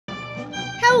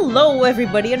Hello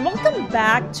everybody and welcome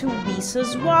back to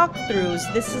Lisa's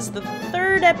Walkthroughs. This is the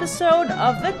third episode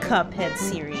of the Cuphead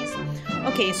series.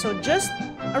 Okay, so just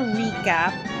a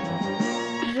recap.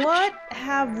 What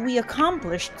have we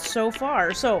accomplished so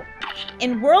far? So,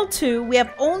 in World 2, we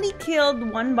have only killed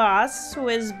one boss, who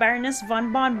is Baroness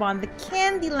von Bonbon, the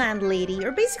Candyland lady,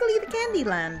 or basically the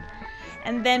Candyland.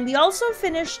 And then we also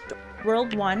finished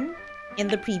World 1 in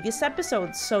the previous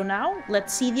episodes. So now,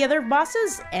 let's see the other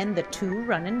bosses and the two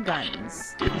run-and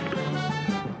guns.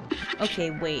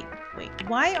 Okay, wait.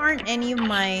 Why aren't any of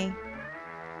my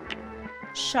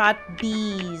shot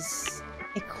bees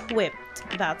equipped?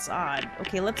 That's odd.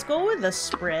 Okay, let's go with the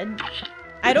spread.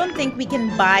 I don't think we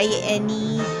can buy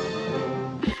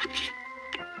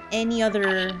any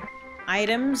other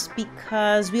items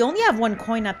because we only have one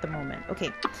coin at the moment.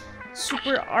 Okay.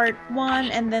 Super art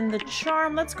 1 and then the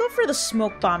charm. Let's go for the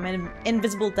smoke bomb and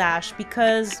invisible dash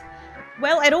because,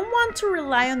 well, I don't want to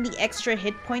rely on the extra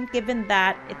hit point given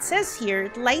that it says here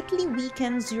it lightly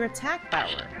weakens your attack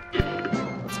power.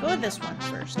 Let's go with this one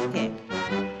first. Okay.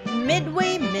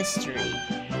 Midway mystery.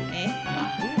 Okay.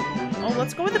 Oh,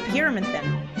 let's go with the pyramid then.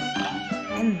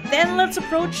 And then let's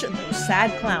approach those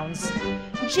sad clowns.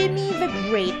 Jimmy the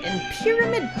Great and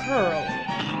Pyramid Pearl.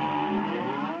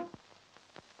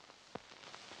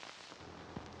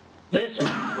 This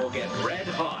one will get red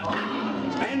hot.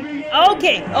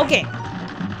 Okay.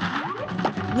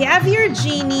 We have here a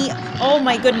genie. Oh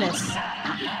my goodness.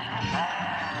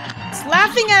 It's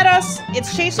laughing at us.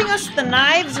 It's chasing us the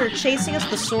knives or chasing us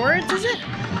the swords, is it?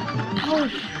 Oh.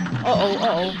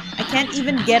 Uh-oh. I can't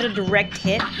even get a direct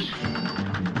hit.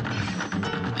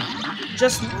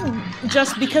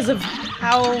 Just because of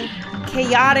how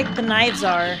chaotic the knives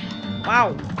are.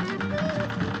 Wow.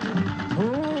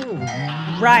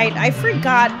 Right, I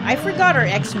forgot our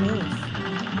X move.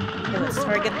 Okay, let's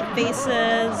target the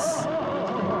faces.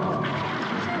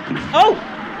 Oh!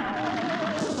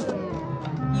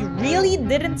 You really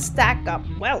didn't stack up.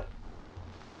 Well,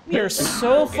 we are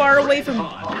so far away from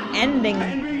ending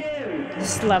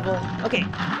this level. Okay,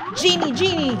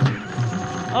 Genie!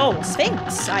 Oh,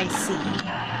 Sphinx, I see.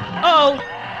 Uh-oh.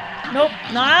 Nope,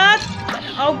 not...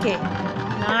 Okay,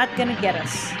 not gonna get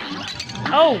us.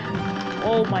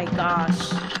 Oh my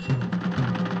gosh.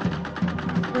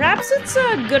 Perhaps it's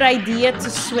a good idea to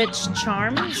switch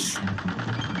charms?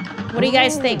 What do you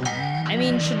guys think? I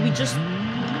mean, should we just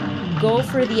go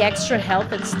for the extra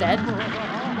health instead?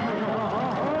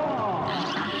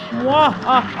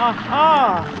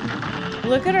 Mwahaha!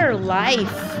 Look at our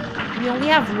life. We only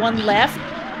have one left.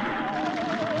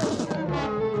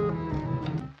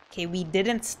 Okay, we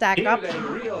didn't stack up.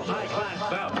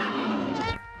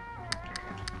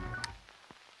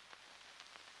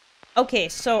 Okay,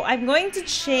 so I'm going to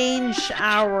change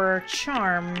our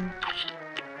charm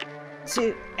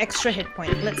to extra hit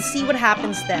point. Let's see what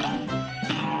happens then.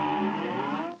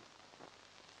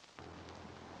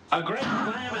 A great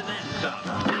slam and then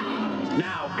some.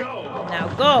 Now go. Now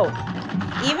go.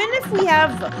 Even if we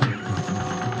have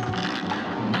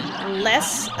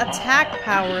less attack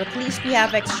power, at least we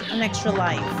have an extra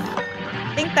life.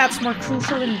 I think that's more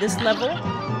crucial in this level.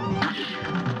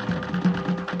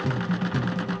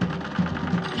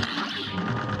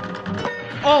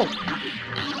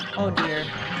 Oh dear.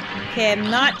 Okay, I'm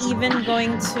not even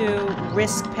going to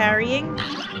risk parrying.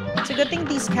 It's a good thing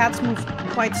these cats move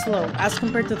quite slow as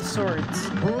compared to the swords.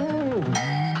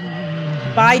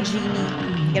 Bye,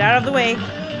 Genie. Get out of the way.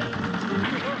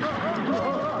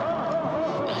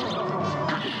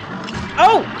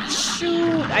 Oh,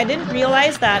 shoot. I didn't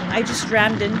realize that. I just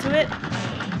rammed into it.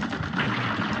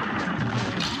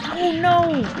 Oh,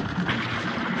 no.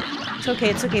 It's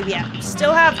okay. Yeah,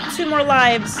 still have 2 more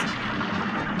lives.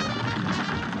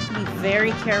 Be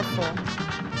very careful.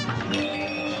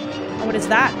 Oh, what is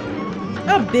that?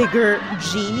 A bigger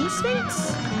genie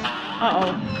sphinx?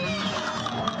 Uh-oh.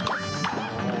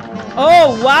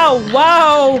 Oh,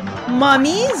 wow!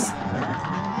 Mummies?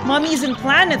 Mummies and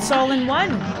planets all in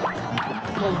one.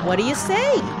 Well, what do you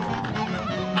say?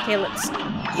 Okay, let's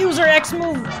use our X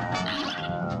move.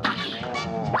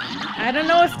 I don't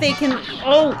know if they can...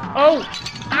 Oh!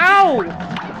 Ow!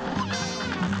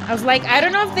 I was like, I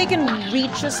don't know if they can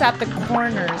reach us at the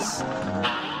corners.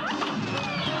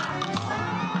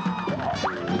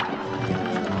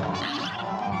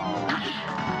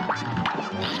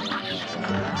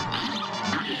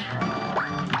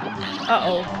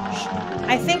 Uh-oh.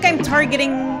 I think I'm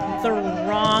targeting the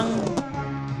wrong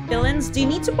villains. Do you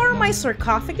need to borrow my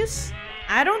sarcophagus?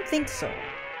 I don't think so.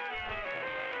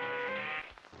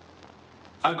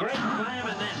 A great slam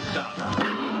and then some.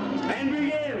 And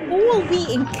begin. Who will we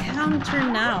encounter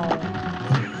now?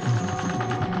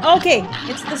 Okay,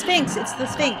 it's the Sphinx. It's the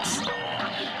Sphinx.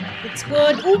 It's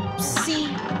good.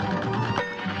 Oopsie.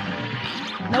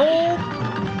 No.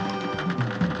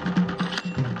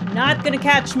 Not gonna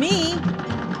catch me.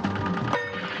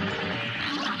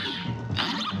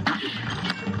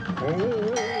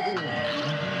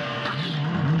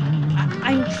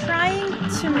 I'm trying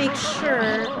to make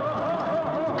sure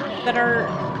that our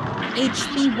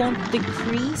HP won't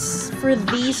decrease for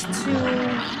these two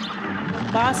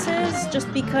bosses,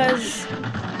 just because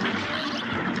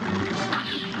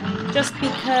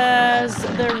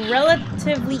they're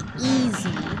relatively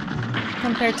easy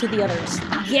compared to the others.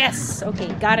 Yes! Okay,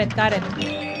 got it, got it.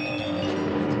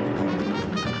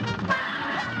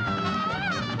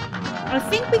 I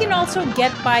think we can also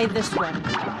get by this one.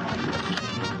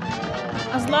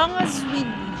 As long as we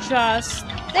just...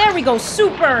 There we go!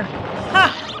 Super!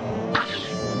 Ha!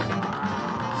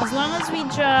 As long as we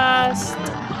just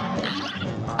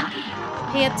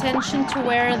pay attention to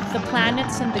where the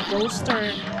planets and the ghosts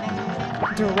are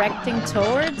directing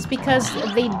towards, because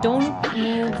they don't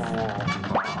move...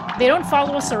 They don't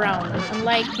follow us around,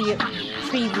 unlike the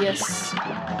previous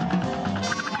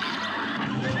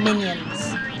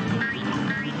minions.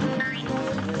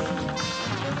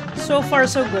 So far,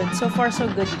 so good. So far, so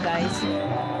good, you guys.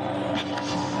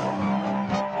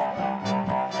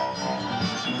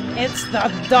 It's the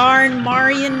darn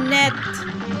marionette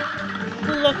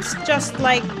who looks just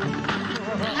like...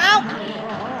 Ow!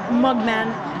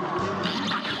 Mugman.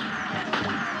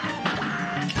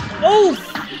 Oh!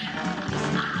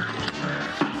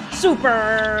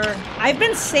 Super! I've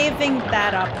been saving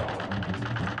that up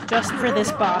just for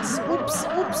this boss. Oops,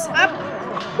 oops, up!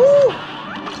 Woo!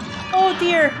 Oh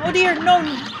dear, no!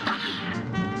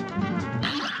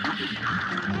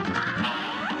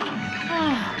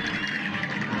 Oh.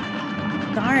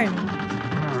 Darn.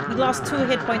 We lost 2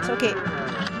 hit points. Okay.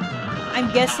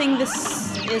 I'm guessing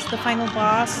this is the final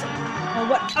boss. Oh,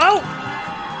 what? Oh!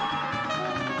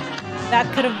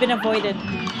 That could have been avoided.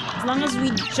 As long as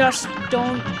we just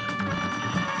don't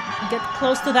get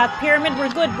close to that pyramid, we're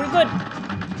good, we're good.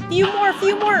 Few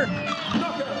more!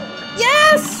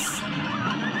 Yes!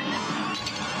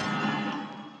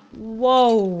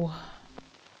 Whoa.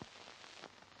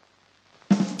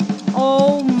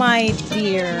 Oh my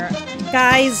dear.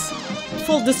 Guys,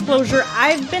 full disclosure,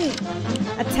 I've been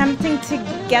attempting to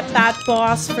get that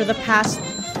boss for the past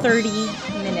 30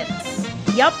 minutes.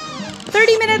 Yup.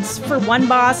 30 minutes for one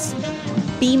boss.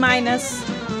 B-.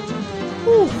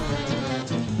 Whew.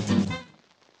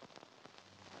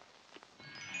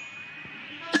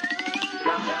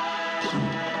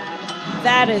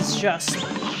 That is just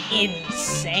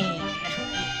insane.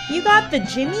 You got the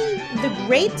Jimmy the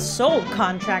Great Soul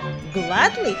contract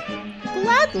gladly.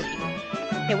 Gladly.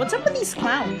 Hey, what's up with these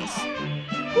clowns?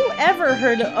 Who ever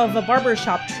heard of a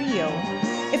barbershop trio?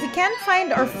 If we can't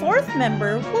find our 4th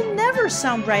member, we'll never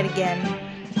sound right again.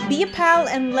 Be a pal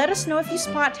and let us know if you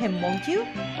spot him, won't you?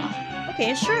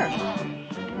 Okay, sure.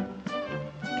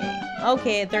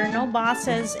 Okay, there are no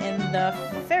bosses in the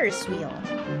Ferris wheel.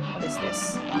 What is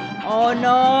this? Oh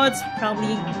no, it's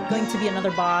probably going to be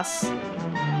another boss.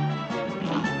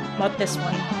 About this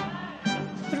one.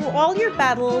 Through all your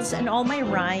battles and all my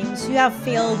rhymes, you have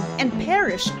failed and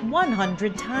perished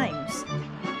 100 times.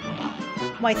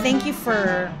 Why, thank you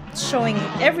for showing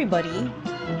everybody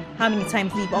how many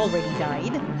times we've already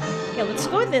died. Okay, let's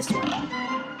go with this one.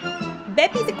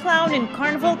 Beppy the Clown and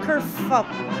Carnival Kerfuffle.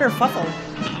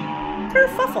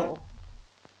 Kerfuffle.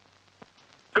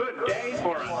 Good day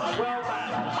for us. Well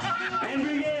done. And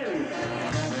begin.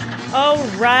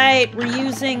 Oh, right. We're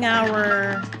using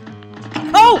our...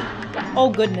 Oh! Oh,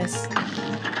 goodness.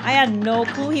 I had no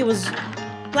clue he was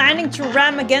planning to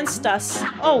ram against us.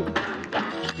 Oh.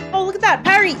 Oh, look at that.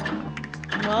 Parry.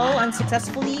 Well,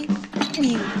 unsuccessfully,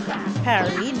 we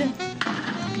parried.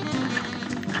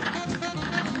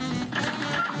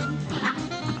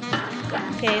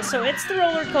 Okay, so it's the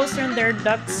roller coaster and there are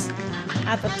ducks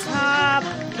at the top.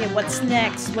 Okay, what's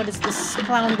next? What is this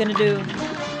clown gonna do?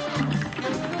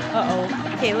 Uh-oh.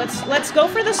 Okay, let's go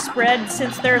for the spread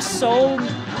since there are so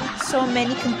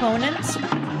many components.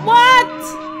 What?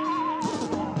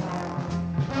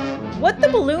 What the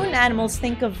balloon animals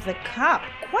think of the cup?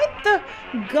 Quite the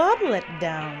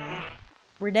Gob-Let-Down.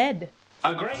 We're dead.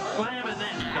 A great slam and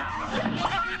then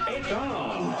it's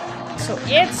on. So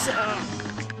it's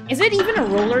is it even a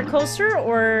roller coaster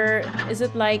or is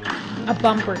it like a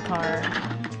bumper car?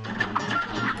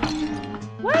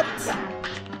 What?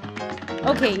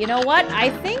 Okay, you know what? I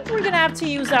think we're gonna have to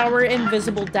use our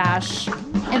invisible dash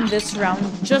in this round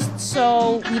just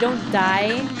so we don't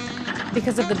die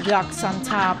because of the ducks on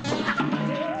top.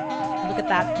 Look at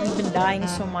that. We've been dying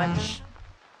so much.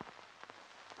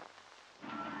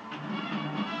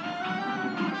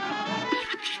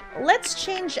 Let's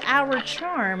change our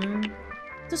charm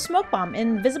to Smoke Bomb.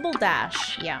 Invisible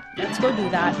Dash. Yeah, let's go do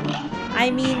that. I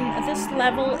mean, this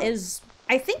level is,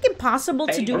 I think, impossible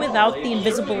to do without the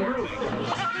invisible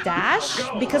dash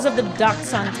because of the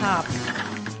ducks on top.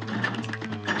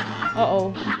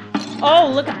 Uh-oh.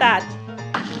 Oh, look at that.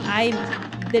 I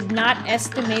did not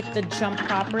estimate the jump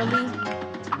properly.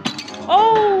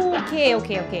 Oh,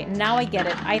 okay. Now I get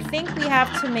it. I think we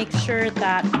have to make sure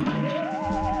that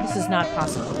this is not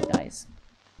possible, guys.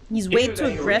 He's way too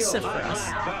aggressive for us.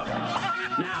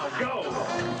 Now go.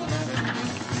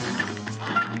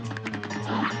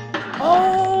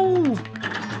 Oh!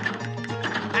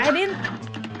 I didn't...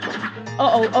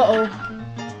 Uh-oh.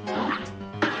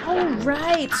 Oh,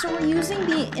 right. So we're using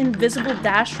the invisible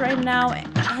dash right now,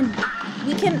 and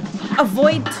we can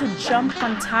avoid to jump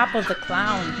on top of the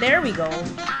clown. There we go.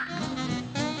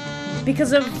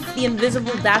 Because of the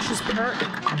invisible dash's perk.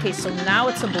 Okay, so now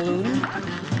it's a balloon.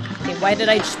 Okay, why did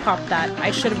I just pop that?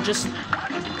 I should have just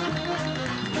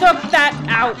took that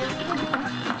out.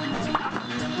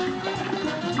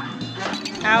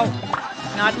 Ow.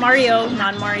 Not Mario.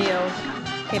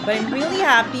 Okay, but I'm really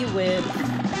happy with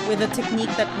the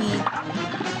technique that we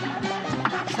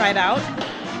tried out.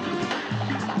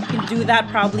 We can do that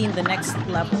probably in the next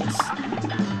levels.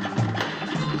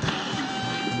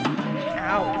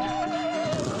 Ow.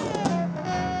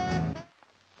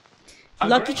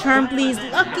 Lucky charm, please.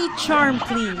 Lucky charm,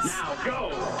 please.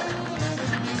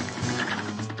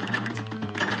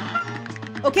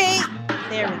 Okay,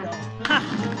 there we go. Ha!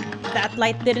 That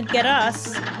light didn't get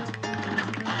us.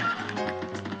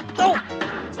 Go!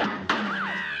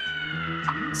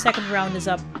 Second round is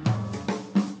up.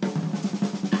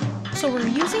 So we're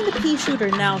using the pea shooter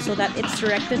now so that it's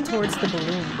directed towards the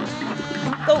balloon.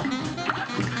 Go!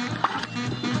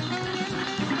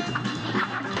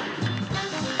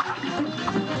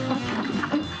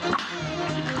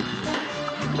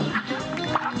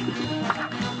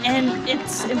 And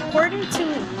it's important to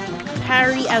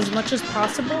parry as much as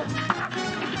possible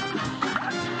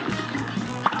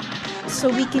so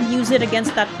we can use it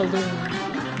against that balloon.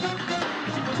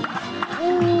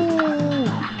 Ooh.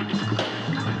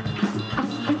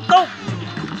 Go!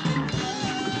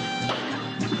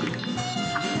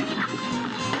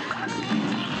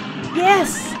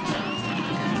 Yes!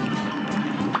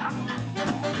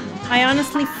 I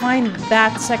honestly find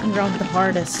that second round the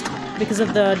hardest because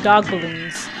of the dog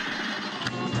balloons.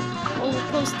 Roller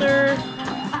coaster.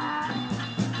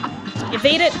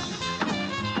 Evade it.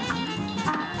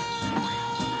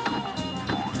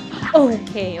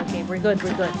 Okay, we're good.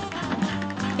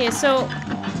 Okay, so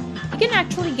you can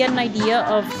actually get an idea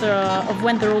of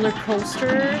when the roller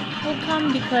coaster will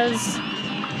come because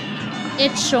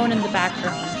it's shown in the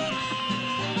background.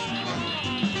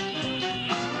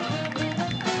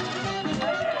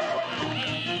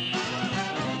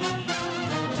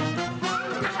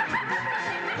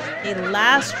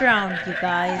 Last round, you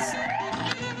guys.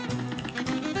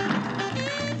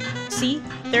 See?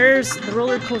 There's the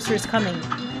roller coaster is coming.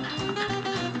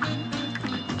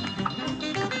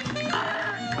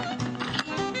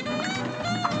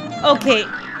 Okay.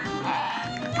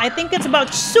 I think it's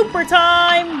about super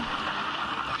time!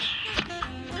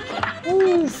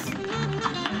 Oof.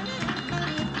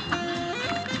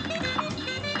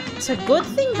 It's a good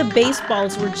thing the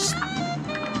baseballs were just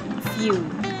few.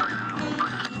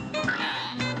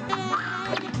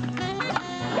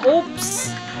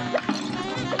 Oops.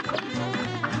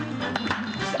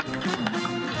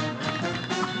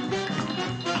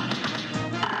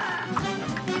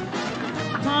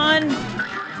 Come on.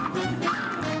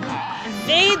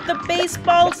 Evade the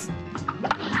baseballs.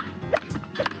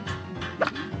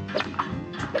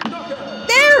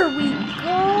 There we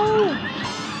go.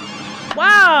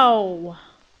 Wow.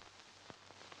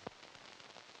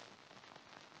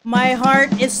 My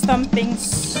heart is thumping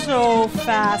so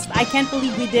fast. I can't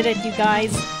believe we did it, you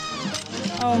guys.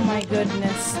 Oh my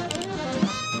goodness.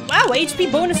 Wow,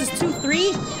 HP bonus is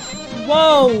 2-3?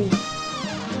 Whoa.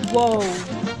 Whoa.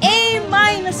 A-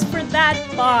 for that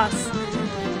boss.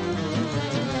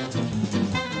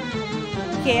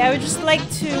 Okay, I would just like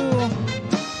to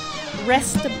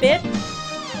rest a bit.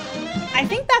 I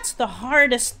think that's the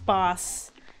hardest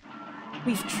boss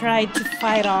we've tried to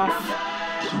fight off.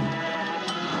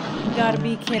 You gotta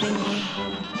be kidding me.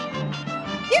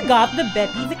 You got the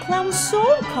Betty the Clown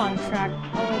Soul contract.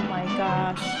 Oh my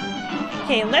gosh.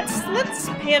 Okay, let's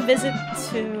pay a visit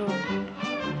to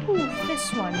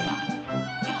this one.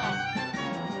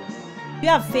 You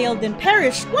have failed and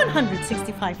perished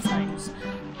 165 times.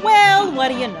 Well, what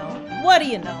do you know? What do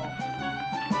you know?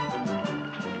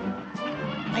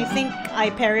 I think I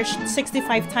perished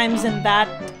 65 times in that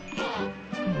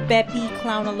Beppy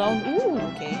clown alone. Ooh,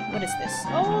 okay. What is this?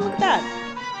 Oh, look at that.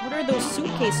 What are those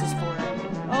suitcases for?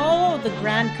 Oh, the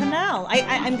Grand Canal.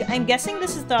 I'm guessing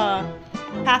this is the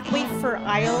pathway for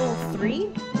aisle 3?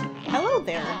 Hello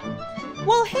there.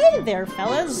 Well, hey there,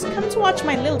 fellas. Come to watch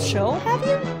my little show, have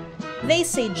you? They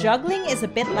say juggling is a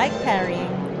bit like parrying.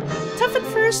 Tough at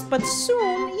first, but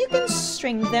soon you can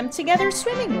string them together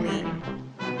swimmingly.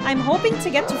 I'm hoping to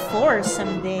get to 4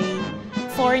 someday.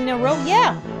 4 in a row?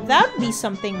 Yeah, that'd be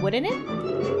something, wouldn't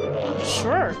it?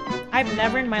 Sure. I've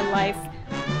never in my life...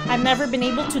 I've never been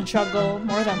able to juggle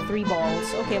more than 3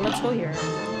 balls. Okay, let's go here.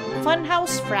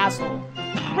 Funhouse Frazzle.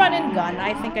 Run and gun.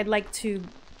 I think I'd like to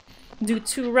do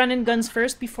 2 run and guns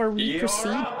first before we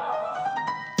proceed.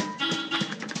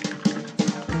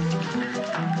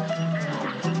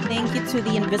 Thank you to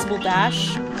the invisible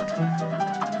dash.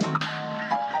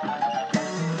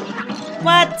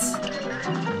 What?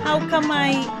 How come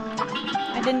I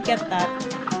didn't get that?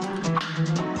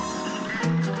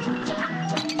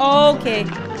 Okay.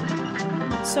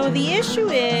 So the issue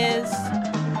is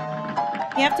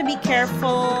you have to be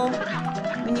careful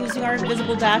when using our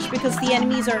invisible dash because the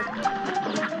enemies are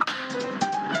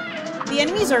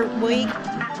way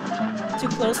too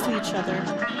close to each other.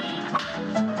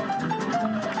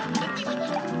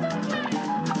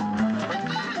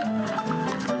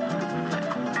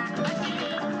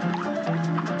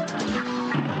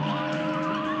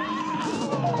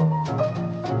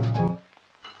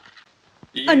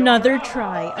 Another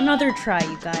try,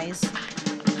 you guys.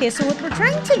 Okay, so what we're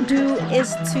trying to do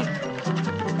is to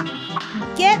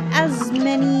get as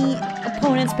many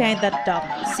opponents behind that duck,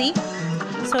 see?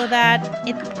 So that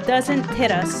it doesn't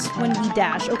hit us when we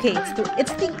dash. Okay,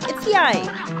 it's the eye.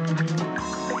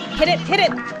 Hit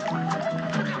it!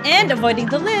 And avoiding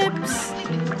the lips.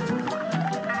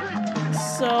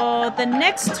 So the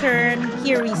next turn,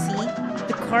 here we see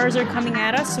the cars are coming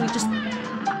at us, so we just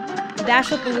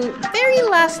dash at the very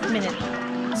last minute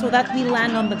so that we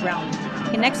land on the ground.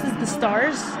 Okay, next is the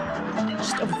stars.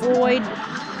 Just avoid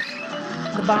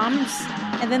the bombs.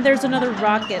 And then there's another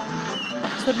rocket.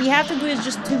 So what we have to do is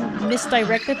just to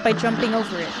misdirect it by jumping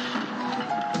over it.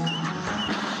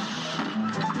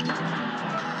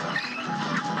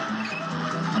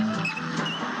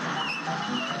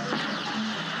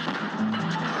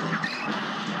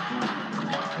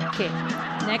 Okay,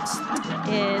 next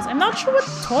is... I'm not sure what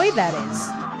toy that is.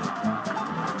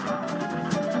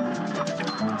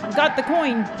 Got the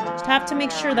coin. Just have to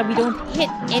make sure that we don't hit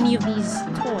any of these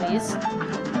toys.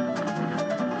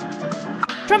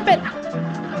 Trumpet!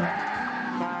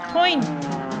 Coin!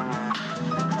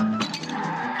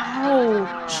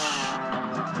 Ouch.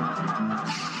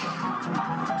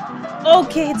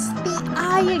 Okay, it's the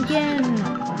eye again.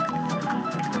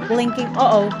 Blinking.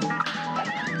 Uh-oh.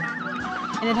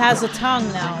 And it has a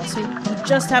tongue now, so you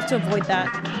just have to avoid that.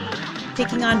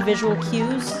 Taking on visual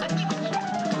cues.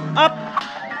 Up!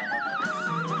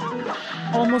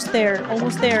 Almost there,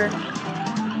 almost there.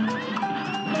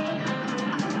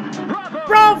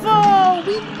 Bravo!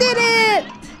 We did it!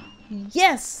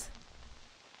 Yes!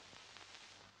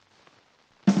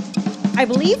 I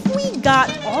believe we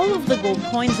got all of the gold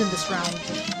coins in this round.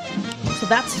 So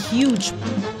that's huge.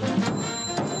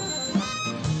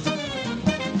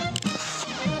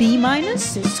 B-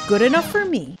 is good enough for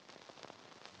me.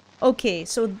 Okay,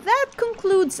 so that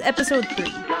concludes episode 3.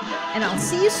 And I'll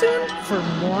see you soon for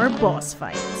more boss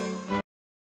fights.